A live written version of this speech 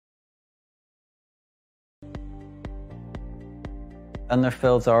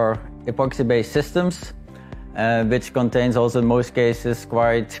Underfills are epoxy-based systems, which contains also in most cases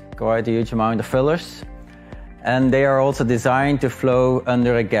quite a huge amount of fillers. And they are also designed to flow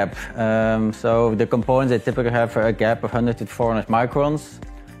under a gap. So the components, they typically have a gap of 100 to 400 microns.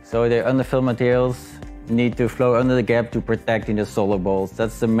 So the underfill materials need to flow under the gap to protect the solder balls.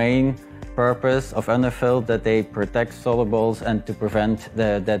 That's the main purpose of underfill, that they protect solder balls and to prevent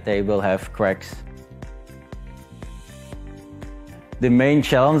that they will have cracks. The main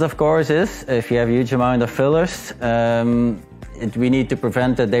challenge, of course, is if you have a huge amount of fillers, we need to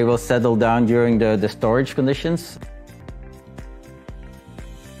prevent that they will settle down during the storage conditions.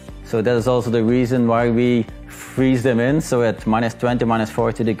 So that is also the reason why we freeze them in, so at -20,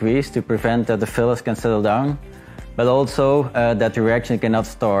 -40 degrees, to prevent that the fillers can settle down, but also that the reaction cannot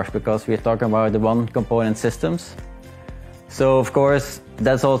start, because we're talking about the one component systems. So of course,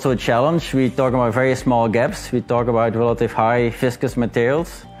 that's also a challenge. We talk about very small gaps. We talk about relative high viscous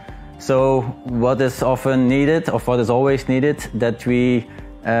materials. So what is often needed, or what is always needed, that we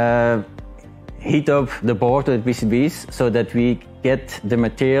heat up the board with PCBs so that we get the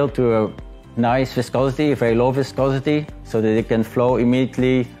material to a nice viscosity, a very low viscosity, so that it can flow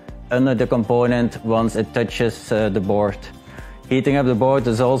immediately under the component once it touches the board. Heating up the board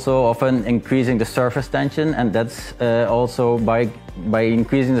is also often increasing the surface tension, and that's also by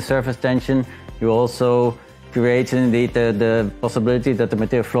increasing the surface tension, you also create indeed the possibility that the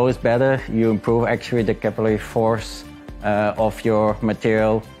material flows better. You improve actually the capillary force of your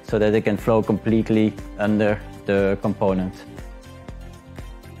material so that it can flow completely under the component.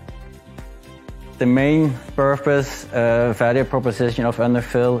 The main purpose, value proposition of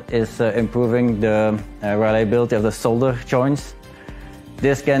underfill is improving the reliability of the solder joints.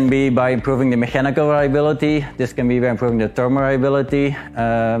 This can be by improving the mechanical reliability, this can be by improving the thermal reliability,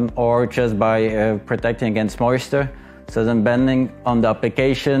 or just by protecting against moisture. So then depending on the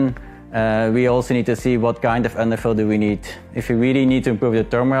application, we also need to see what kind of underfill do we need. If we really need to improve the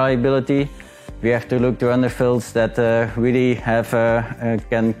thermal reliability, we have to look to underfills that really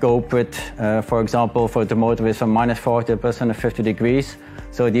can cope with, for example, for automotive is from -40 to +150 degrees.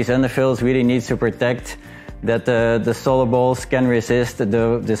 So these underfills really need to protect that the solder balls can resist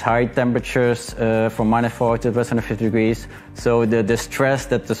these high temperatures from -40 to +150 degrees. So the stress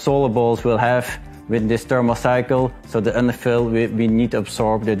that the solder balls will have with this thermal cycle, so the underfill, we need to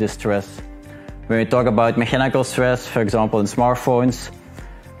absorb the distress. When we talk about mechanical stress, for example in smartphones,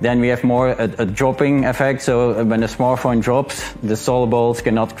 then we have more a dropping effect. So when the smartphone drops, the solder balls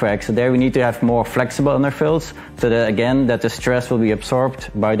cannot crack. So there we need to have more flexible underfills, so that again, that the stress will be absorbed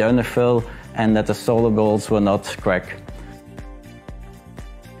by the underfill and that the solder balls will not crack.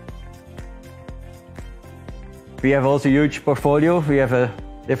 We have also a huge portfolio. We have a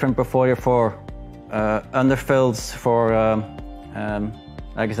different portfolio for underfills for,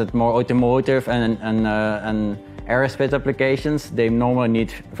 like I said, more automotive and aerospace applications. They normally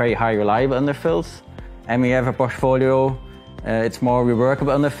need very high reliable underfills. And we have a portfolio, it's more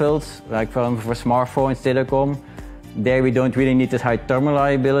reworkable underfills, like for smartphones, telecom. There we don't really need this high thermal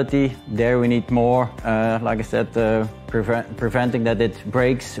reliability. There we need more, like I said, preventing that it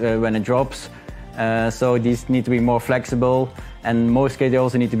breaks when it drops. So these need to be more flexible, and in most cases they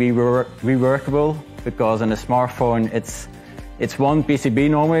also need to be reworkable, because on a smartphone it's one PCB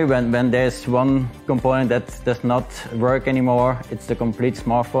normally. When there's one component that does not work anymore, it's the complete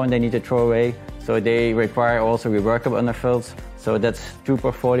smartphone they need to throw away. So they require also reworkable underfills. So that's two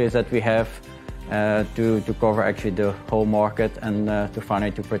portfolios that we have to cover actually the whole market, and to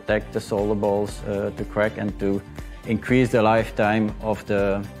finally to protect the solder balls to crack and to increase the lifetime of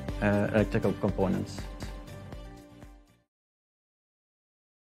the electrical components.